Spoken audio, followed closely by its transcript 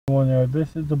There.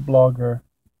 This is a blogger.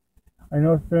 I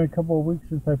know it's been a couple of weeks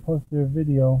since I posted a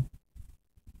video.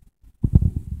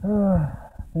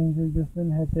 Things have just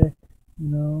been hectic,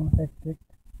 hectic.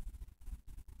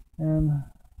 And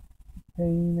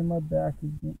pain in my back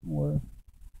is getting worse.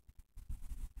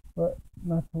 But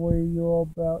not to worry you all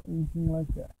about anything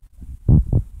like that.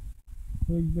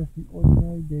 It's just an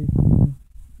ordinary day for me.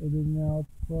 It is now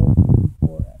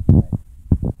 12:54 at night.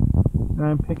 And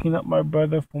I'm picking up my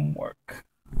brother from work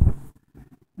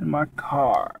in my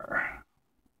car.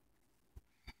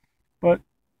 But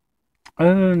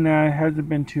other than that, it hasn't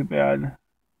been too bad.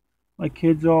 My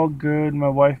kids are all good. My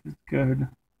wife is good.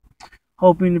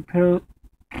 Hoping to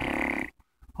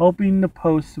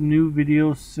post some new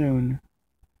videos soon.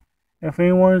 If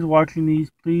anyone is watching these,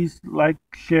 please like,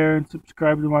 share, and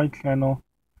subscribe to my channel.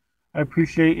 I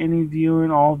appreciate any view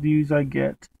and all views I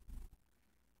get.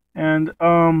 And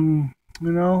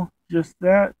just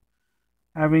that.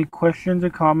 Have any questions or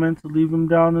comments, leave them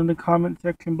down in the comment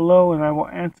section below and I will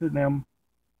answer them.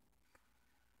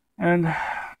 And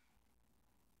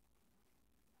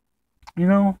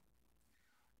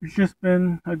it's just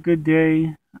been a good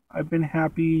day. I've been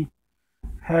happy.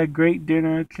 Had great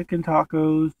dinner, chicken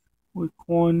tacos with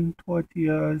corn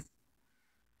tortillas.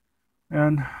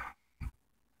 And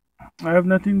I have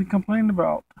nothing to complain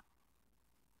about.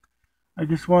 I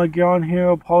just want to get on here,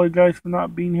 apologize for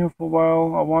not being here for a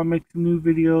while. I want to make some new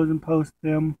videos and post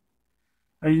them.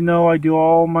 As you know, I do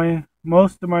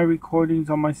most of my recordings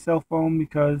on my cell phone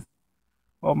because,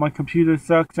 well, my computer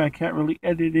sucks and I can't really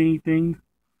edit anything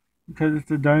because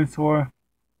it's a dinosaur.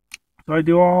 So I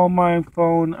do all on my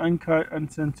phone, uncut,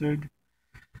 uncensored.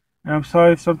 And I'm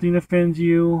sorry if something offends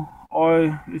you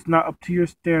or it's not up to your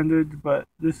standards, but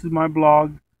this is my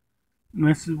blog. And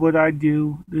this is what I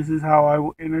do. This is how I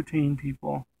will entertain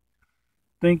people.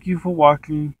 Thank you for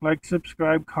watching. Like,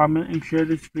 subscribe, comment, and share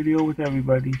this video with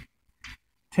everybody.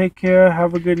 Take care.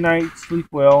 Have a good night. Sleep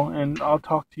well. And I'll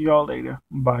talk to y'all later.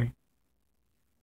 Bye.